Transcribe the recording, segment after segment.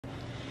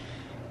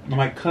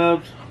My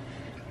Cubs.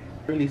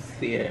 Really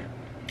see it.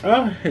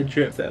 Oh, it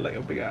drips out like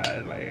a big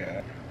eye.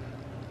 Like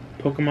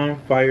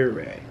Pokemon Fire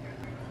Red.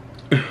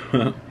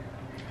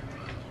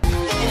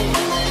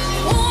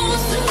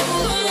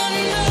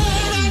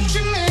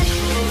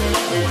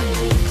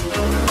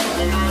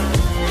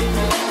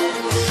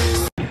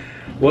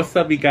 What's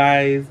up, you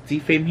guys?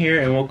 D-Fame here,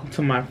 and welcome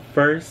to my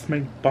first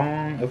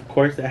mukbang. Of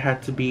course, it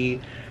had to be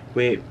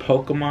with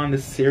Pokemon the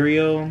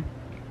cereal.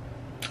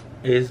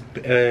 Is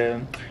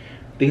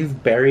things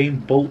Berry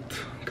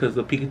Bolt, because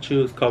the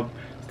Pikachu is called,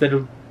 instead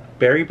of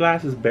Berry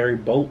Blast, is Berry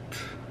Bolt.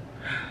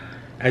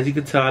 As you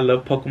can tell, I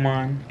love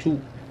Pokemon.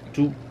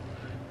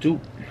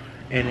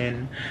 And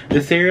then the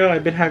cereal,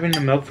 I've been having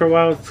the milk for a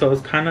while, so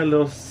it's kind of a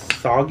little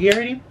soggy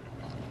already.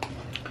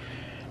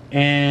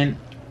 And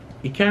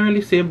you can't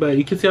really see it, but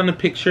you can see on the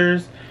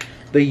pictures,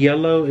 the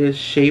yellow is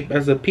shaped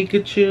as a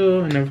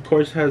Pikachu, and of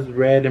course has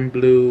red and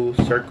blue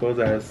circles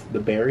as the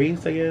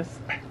berries, I guess.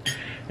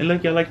 And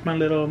look, I like my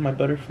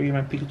Butterfree,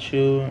 my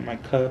Pikachu, and my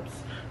cups.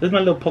 This is my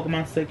little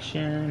Pokemon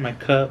section, my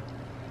cup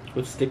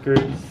with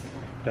stickers.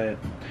 But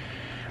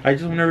I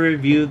just want to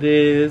review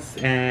this,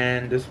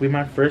 and this will be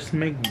my first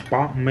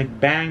mukbang.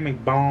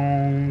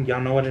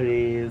 Y'all know what it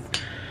is.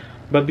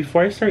 But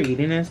before I start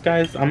eating this,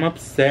 guys, I'm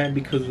upset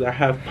because I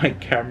have my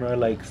camera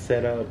like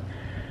set up,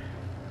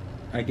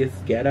 I guess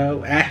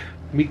ghetto,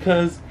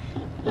 because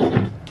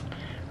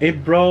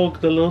it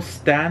broke, the little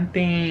stand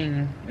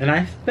thing, and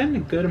I spent a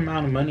good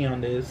amount of money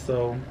on this.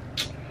 So,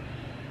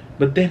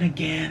 but then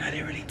again, I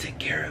didn't really take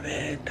care of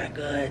it that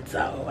good,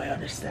 so I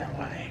understand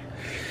why.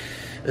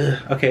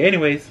 Okay,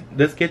 anyways,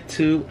 let's get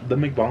to the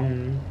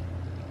mukbang.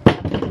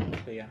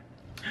 So yeah,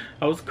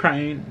 I was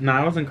crying. No,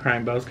 I wasn't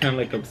crying, but I was kind of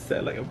like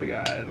upset, like, oh my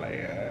god,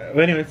 like.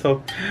 But anyway,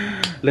 so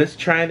let's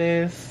try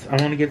this. I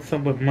want to get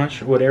some with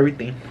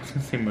everything. I was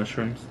gonna say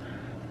mushrooms.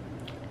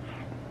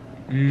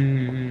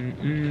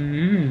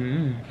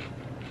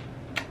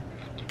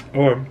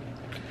 Or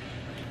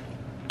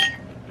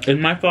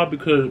it's my fault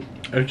because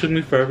it took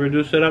me forever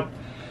to set up.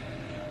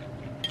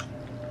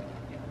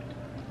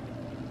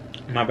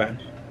 My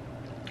bad.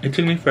 It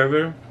took me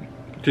forever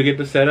to get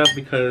the setup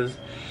because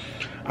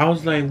I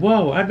was like,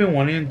 whoa, I've been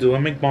wanting to do a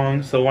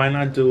mukbang, so why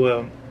not do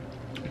a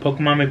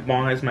Pokemon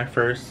mukbang as my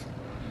first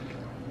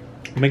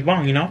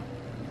mukbang, you know?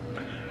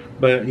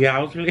 But yeah, I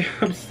was really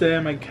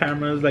upset. My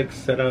camera's like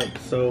set up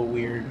so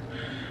weird,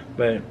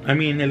 but I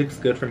mean, it looks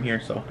good from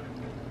here, so.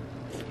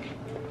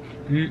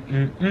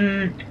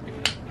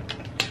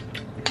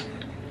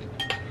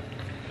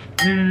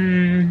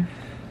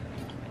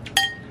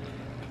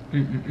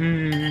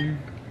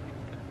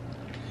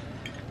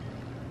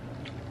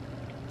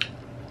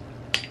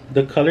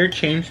 The color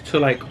changed to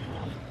like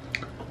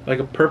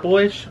a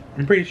purplish.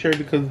 I'm pretty sure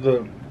because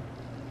the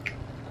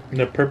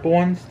purple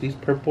ones, these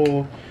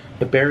purple,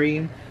 the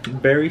berry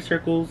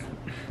circles.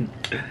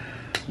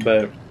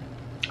 But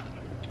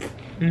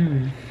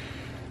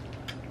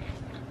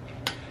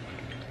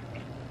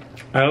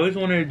I always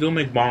wanted to do a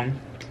mukbang,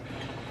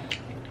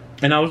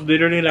 and I was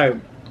literally like,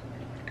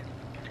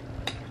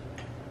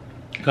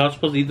 I was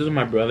supposed to eat this with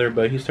my brother,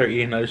 but he started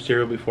eating other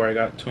cereal before I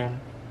got to him,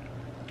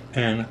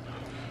 and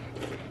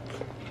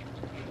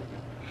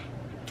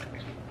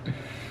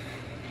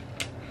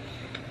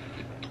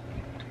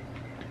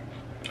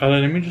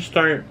let me just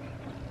start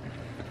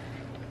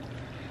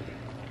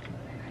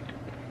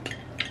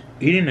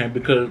eating it,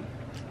 because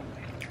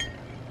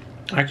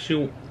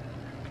actually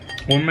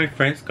one of my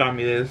friends got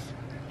me this.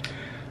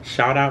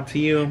 Shout out to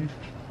you.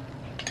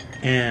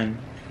 And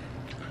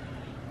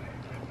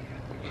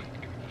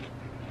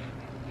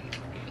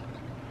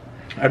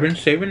I've been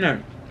saving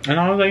it, and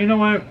I was like, you know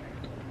what,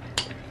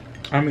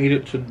 I'm gonna eat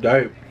it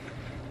today.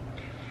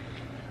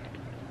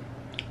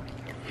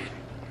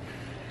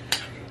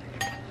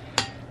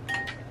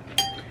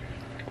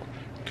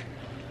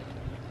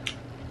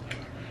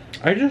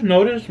 I just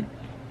noticed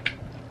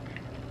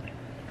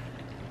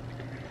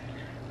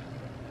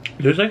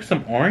there's like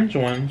some orange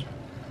ones.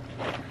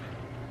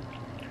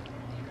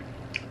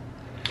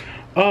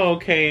 Oh,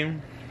 okay.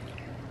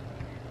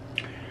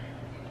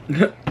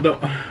 The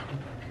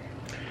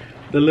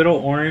little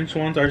orange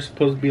ones are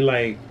supposed to be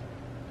like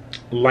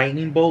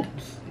lightning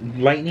bolts.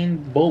 Let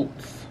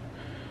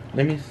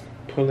me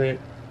pull it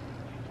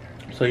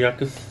so y'all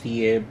can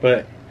see it.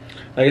 But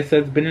like I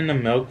said, it's been in the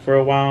milk for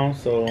a while,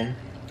 so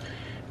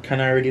kind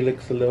of already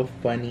looks a little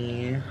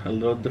funny, a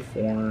little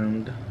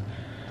deformed.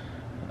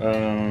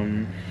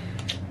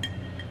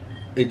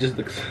 It just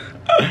looks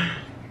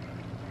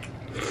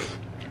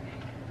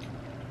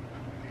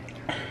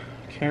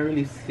can't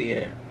really see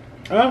it.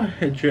 Oh,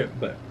 it dripped,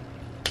 but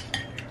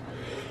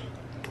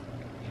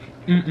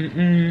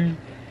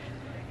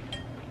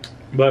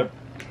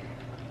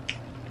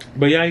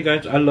but yeah, you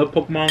guys, I love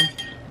Pokemon.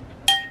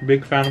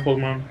 Big fan of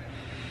Pokemon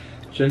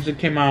since it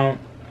came out.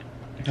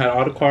 Had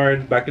all the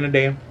cards back in the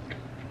day,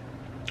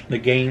 the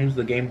games,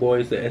 the Game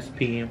Boys, the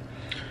SP,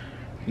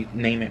 you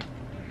name it.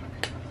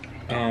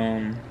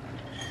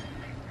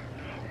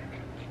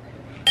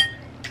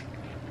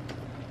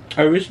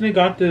 I recently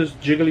got this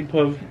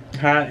Jigglypuff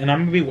hat, and I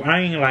ain't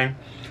gonna lie,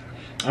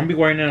 I'm be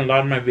wearing it in a lot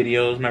of my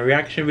videos, my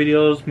reaction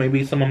videos,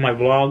 maybe some of my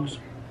vlogs.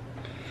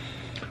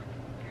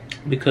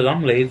 Because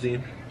I'm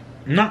lazy.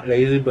 Not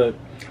lazy, but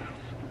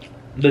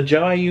the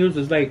gel I use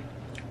is like,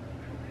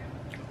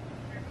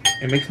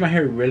 it makes my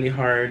hair really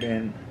hard,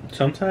 and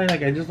sometimes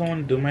like I just don't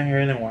want to do my hair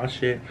and then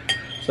wash it.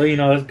 So you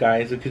know, as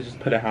guys, we could just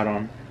put a hat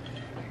on.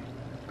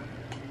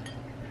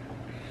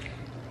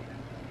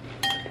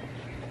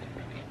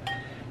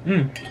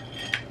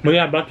 But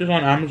yeah, I bought this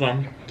on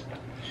Amazon.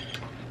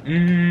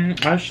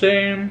 I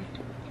say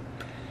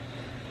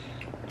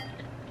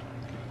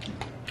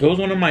it was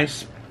one of my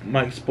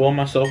spoil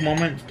myself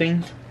moments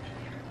things.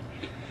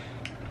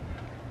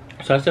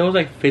 So I said it was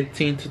like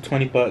 15 to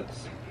 20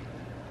 bucks.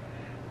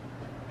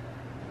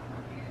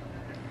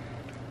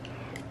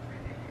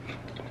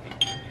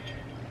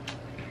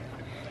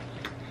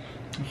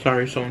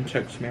 Sorry, someone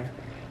texted me.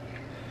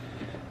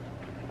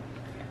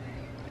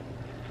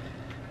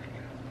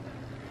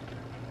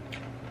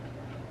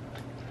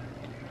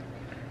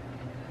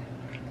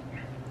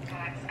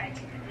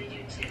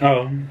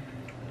 Oh,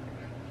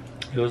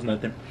 it was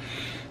nothing.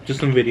 Just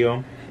some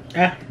video.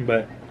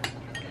 But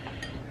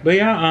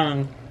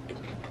yeah,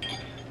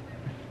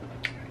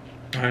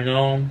 I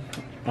know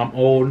I'm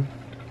old,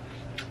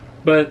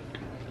 but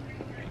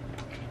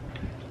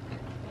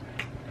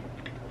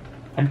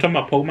I'm talking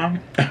about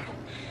Pokemon.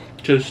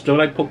 Just still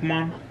like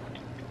Pokemon.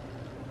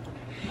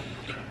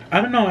 I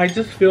don't know, I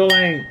just feel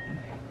like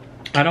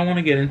I don't want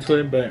to get into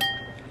it, but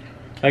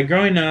like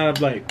growing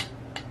up, like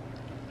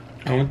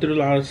I went through a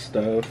lot of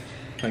stuff,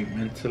 like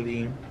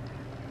mentally.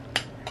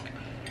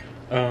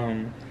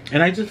 And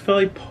I just felt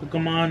like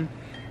Pokemon,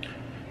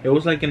 it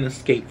was like an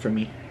escape for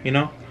me, you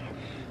know?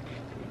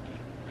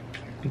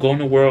 Go in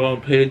the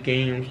world, play the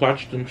games,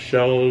 watch them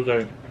shows,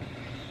 or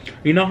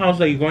you know how it's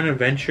like you go on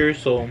adventures,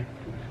 so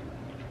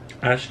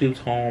Ashley was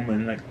home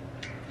and like,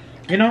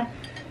 you know,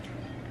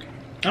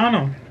 I don't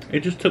know. It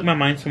just took my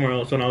mind somewhere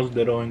else when I was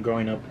little and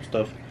growing up and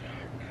stuff.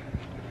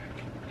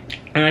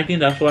 And I think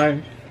that's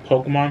why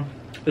Pokemon,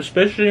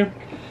 especially, I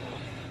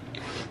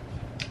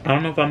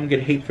don't know if I'm gonna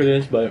get hate for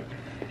this, but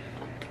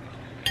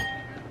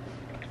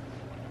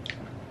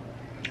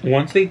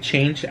once they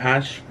changed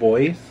Ash's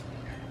voice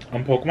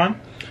on Pokemon,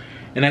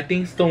 and I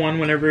think it's the one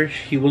whenever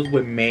he was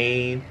with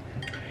May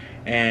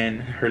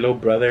and her little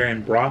brother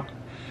and Brock,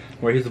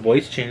 where his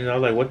voice changed, I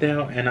was like, what the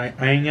hell? And I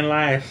ain't gonna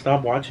lie, I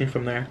stopped watching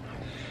from there.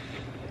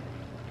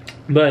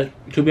 But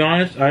to be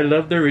honest, I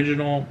love the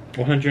original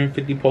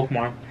 150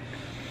 Pokemon.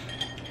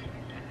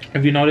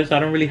 If you notice, I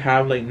don't really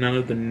have like none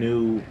of the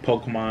new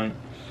Pokemon.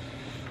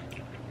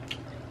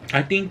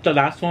 I think the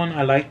last one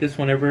I liked this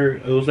whenever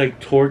it was like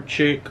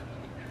Torchic,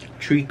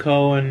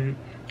 Trico, and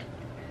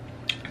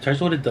it starts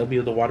with a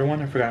W, the water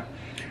one, I forgot.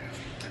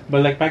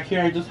 But like back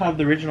here I just have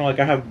the original. Like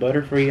I have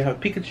Butterfree, I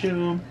have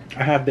Pikachu,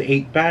 I have the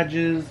 8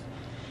 badges,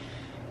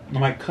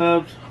 my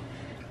Cubs.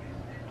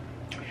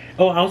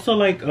 Oh, I also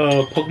like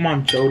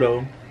Pokemon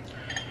Johto.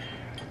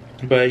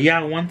 But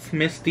yeah, once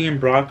Misty and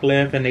Brock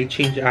left and they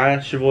changed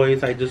Ash's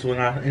voice, I just was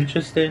not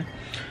interested.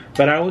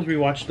 But I always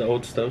rewatch the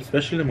old stuff,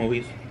 especially the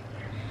movies.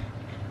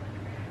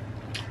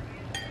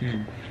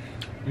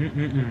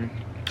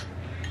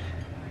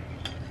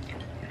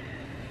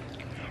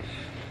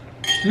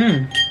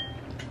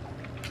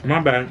 My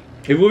bad.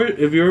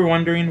 If you were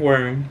wondering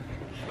where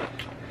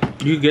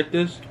you get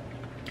this,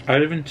 I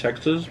live in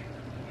Texas.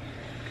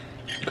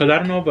 Because I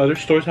don't know if other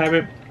stores have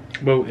it,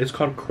 but it's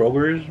called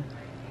Kroger's.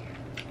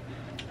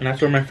 And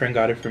that's where my friend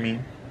got it for me.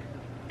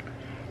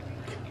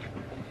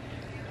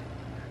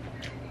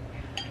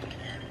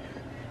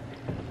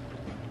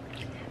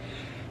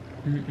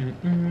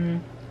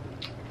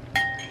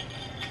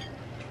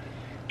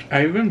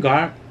 I even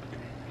got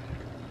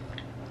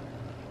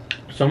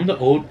some of the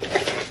old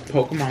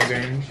Pokemon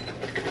games.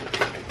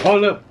 Oh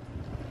look,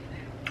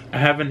 I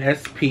have an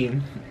SP,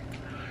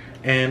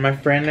 and my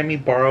friend let me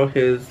borrow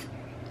his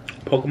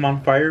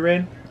Pokemon Fire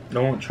Red,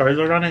 the one with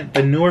Charizard on it,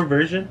 the newer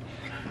version.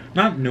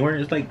 Not newer,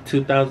 it's like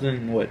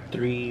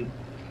 2003.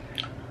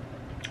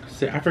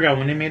 I forgot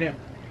when they made it.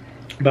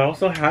 But I was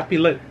so happy.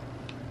 Look,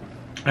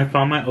 I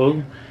found my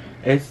old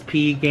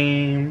SP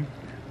game,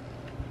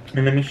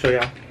 and let me show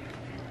y'all.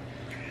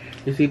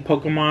 You see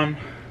Pokemon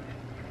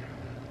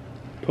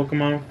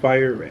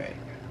Fire Red.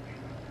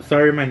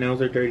 Sorry my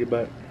nails are dirty,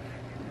 but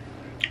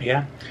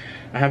yeah,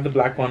 I have the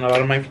black one. A lot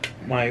of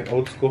my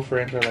old school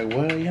friends are like,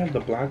 what, you have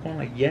the black one?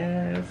 Like,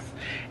 yes.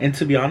 And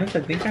to be honest,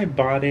 I think I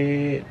bought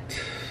it,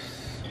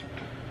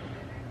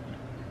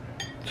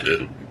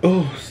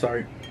 oh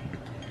sorry,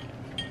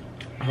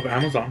 off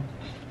Amazon.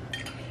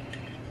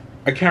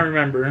 I can't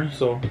remember,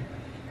 so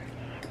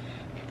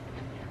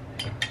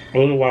a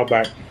little while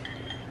back.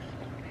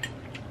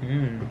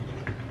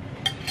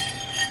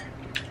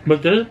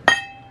 But this,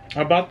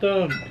 I bought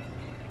the,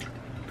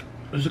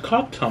 is it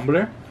called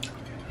Tumblr?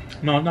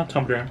 No, not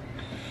Tumblr.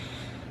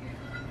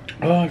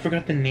 Oh, I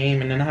forgot the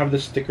name, and then I have the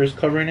stickers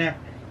covering it.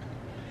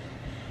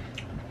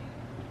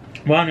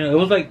 Well, I mean, it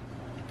was like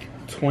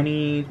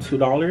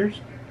 $22.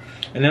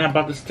 And then I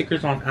bought the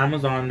stickers on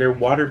Amazon. They're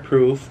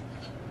waterproof.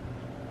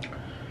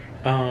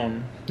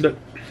 Look.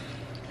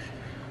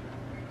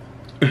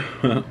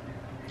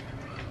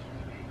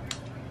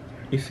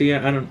 You see,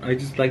 I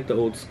just like the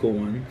old school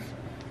ones,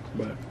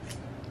 but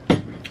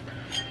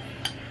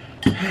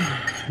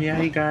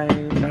yeah, you guys,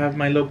 I have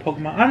my little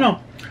Pokemon. I don't know.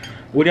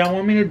 Would y'all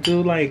want me to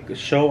do, like,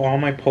 show all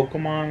my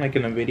Pokemon, like,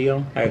 in a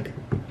video? Like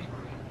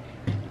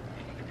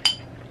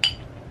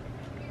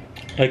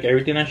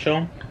everything I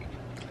show?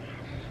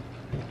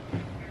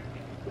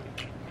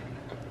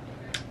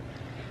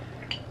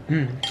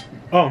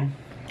 Oh,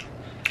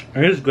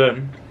 it is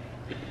good.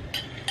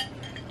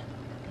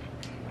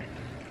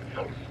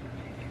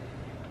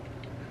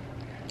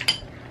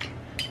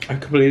 I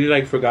completely,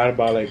 like, forgot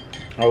about, like,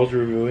 I was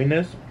reviewing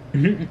this.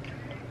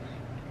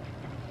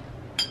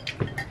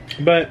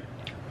 But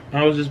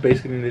I was just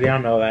basically, they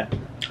don't know that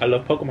I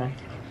love Pokemon,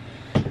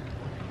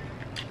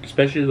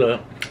 especially the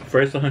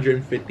first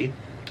 150.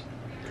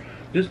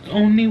 There's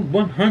only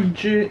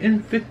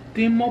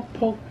 150 more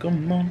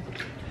Pokemon.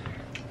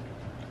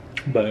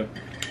 But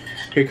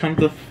here comes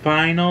the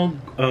final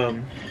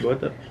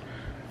what the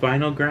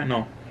final grand,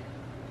 no,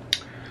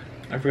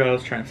 I forgot what I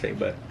was trying to say,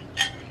 but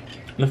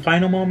the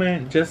final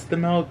moment, just the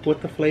milk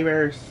with the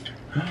flavors.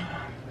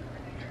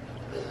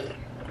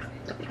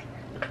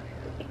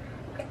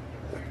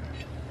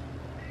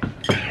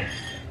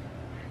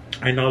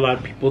 I know a lot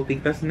of people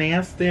think that's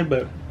nasty,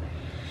 but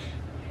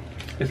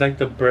it's like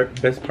the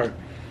best part.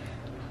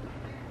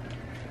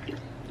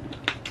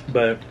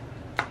 But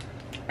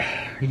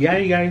yeah,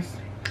 you guys,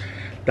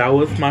 that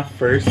was my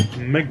first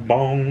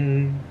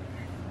mukbang.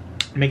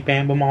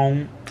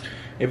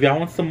 If y'all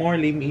want some more,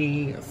 leave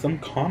me some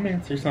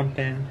comments or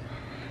something,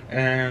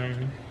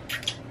 and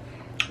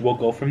we'll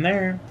go from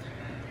there.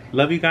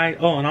 Love you guys.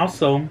 Oh, and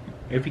also,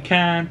 if you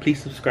can,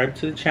 please subscribe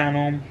to the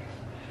channel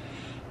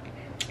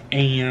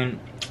and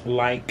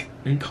like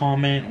and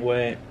comment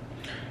what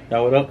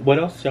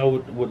else y'all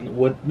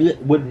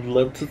would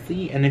love to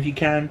see. And if you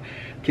can,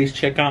 please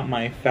check out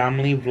my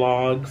family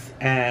vlogs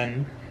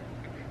and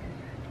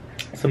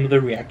some of the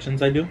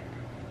reactions I do.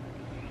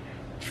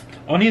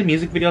 Only the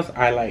music videos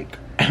I like.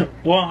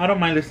 Well, I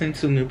don't mind listening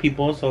to new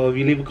people, so if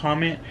you leave a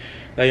comment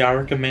that y'all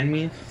recommend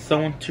me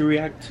someone to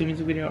react to a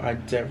music video, I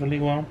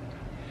definitely will.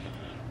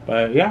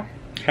 But yeah,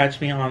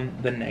 catch me on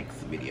the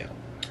next video.